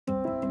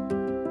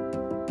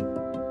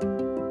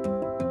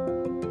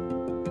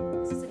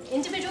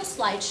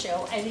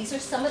slideshow, and these are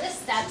some of the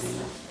steps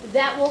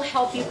that will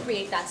help you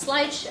create that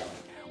slideshow.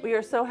 We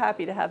are so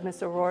happy to have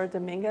Miss Aurora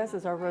Dominguez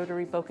as our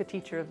Rotary Boca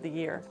Teacher of the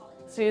Year.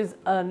 She is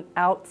an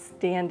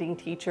outstanding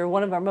teacher,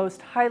 one of our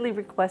most highly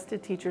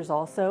requested teachers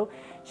also.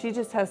 She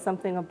just has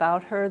something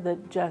about her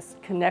that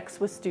just connects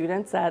with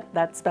students,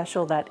 that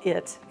special, that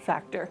it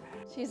factor.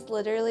 She's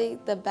literally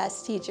the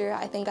best teacher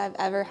I think I've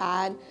ever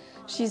had.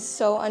 She's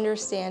so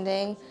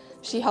understanding.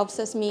 She helps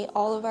us meet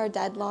all of our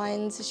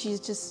deadlines. She's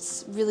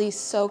just really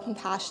so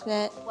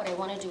compassionate. What I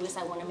want to do is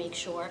I want to make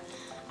sure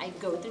I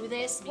go through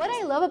this. What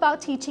I love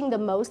about teaching the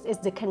most is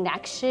the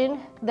connection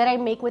that I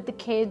make with the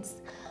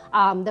kids,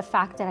 the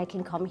fact that I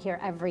can come here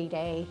every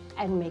day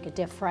and make a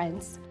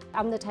difference.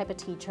 I'm the type of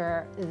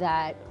teacher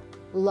that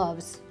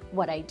loves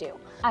what I do.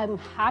 I'm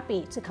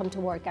happy to come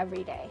to work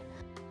every day.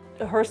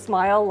 Her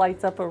smile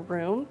lights up a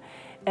room,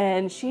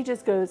 and she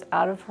just goes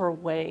out of her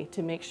way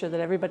to make sure that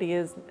everybody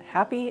is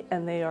happy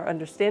and they are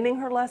understanding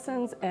her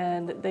lessons,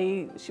 and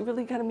she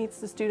really kind of meets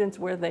the students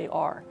where they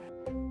are.